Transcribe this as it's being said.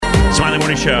Smiley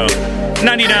Morning Show.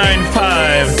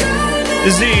 99.5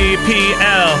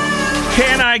 ZPL.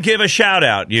 Can I give a shout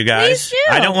out, you guys? Please do.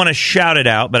 I don't want to shout it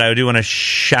out, but I do want to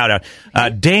shout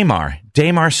out Damar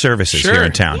Services here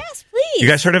in town. Yes, please. You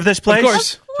guys heard of this place? Of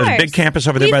course. There's a big campus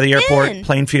over there by the airport, been.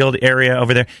 Plainfield area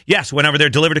over there. Yes, went over there,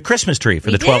 delivered a Christmas tree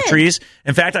for the 12 trees.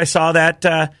 In fact, I saw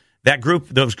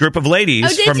those group of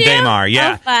ladies from you? Damar,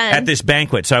 Oh, fun. at this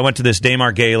banquet. So I went to this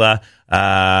Damar Gala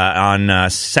on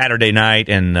Saturday night,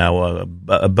 and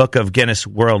a book of Guinness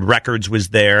World Records was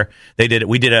there. They did it.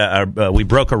 We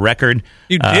broke a record.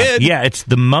 You did? Yeah, it's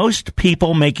the most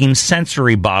people making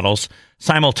sensory bottles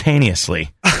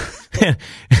simultaneously.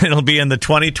 It'll be in the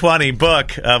 2020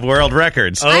 book of world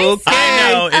records. Okay.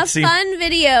 I know. A fun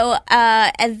video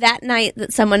that night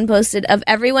that someone posted of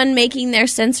everyone making their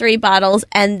sensory bottles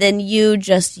and then you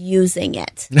just using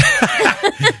it.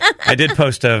 I did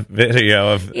post a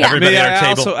video of everybody May at our I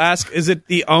table. also ask, is it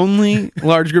the only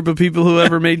large group of people who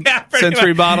ever made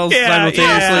sensory bottles simultaneously?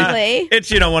 Possibly.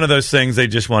 It's one of those things they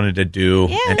just wanted to do.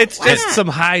 Yeah, And It's just some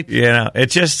hype.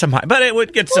 it's just some, but it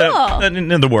would get Cool.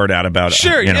 the word out about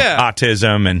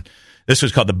autism, and this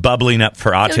was called the Bubbling Up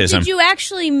for Autism. So did you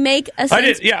actually make a I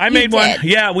did. Yeah, I made one.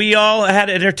 Yeah, we all had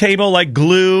at our table like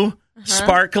glue,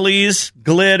 sparklies,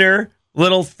 glitter,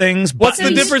 little things. What's the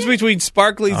buttons. difference between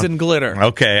sparklies and glitter?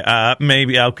 Okay,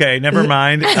 maybe. Okay, never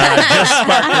mind. Just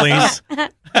sparklies.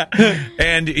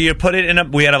 And you put it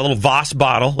in we had a little Voss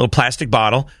bottle, little plastic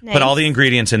bottle, Nice. put all the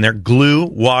ingredients in there, glue,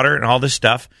 water, and all this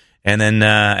stuff. And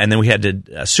then we had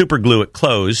to super glue it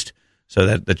closed so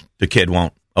that the kid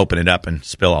won't open it up and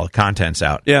spill all the contents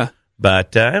out. Yeah.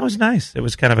 But it was nice. It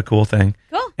was kind of a cool thing.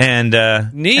 Cool. And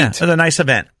Neat. yeah, it was a nice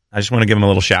event. I just want to give them a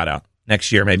little shout out.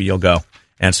 Next year, maybe you'll go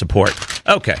and support.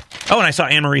 Okay. Oh, and I saw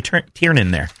Anne-Marie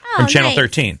Tiernan there from Channel nice.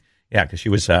 13. Yeah, because she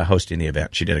was hosting the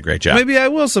event. She did a great job. Maybe I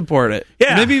will support it.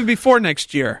 Yeah. Maybe before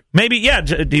next year. Maybe, yeah,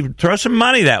 throw some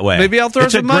money that way. Maybe I'll throw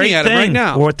It's some money at it right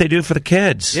now. For what they do for the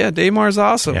kids. Yeah, Damar's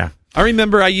awesome. Yeah. I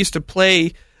remember I used to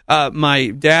play, my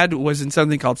dad was in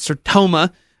something called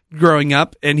Sertoma growing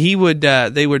up, and he would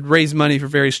they would raise money for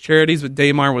various charities, but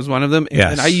Damar was one of them.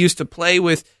 Yes. And I used to play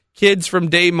with kids from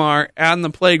Damar on the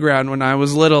playground when I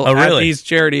was little Oh, really? at these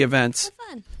charity events.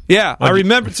 Fun. Yeah, I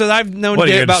remember. So I've known What,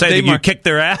 are you going to about say that Damar. you kicked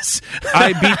their ass?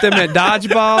 I beat them at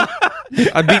dodgeball.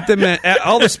 I beat them at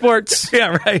all the sports.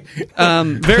 Yeah, right.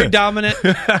 Very dominant.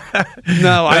 No,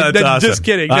 That's awesome. just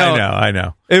kidding. No, I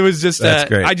know. It was just, That's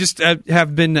great. I just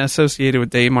have been associated with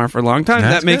Damar for a long time.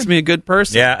 That's that makes good. me a good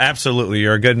person. Yeah, absolutely.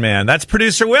 You're a good man. That's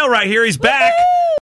producer Will right here. He's back.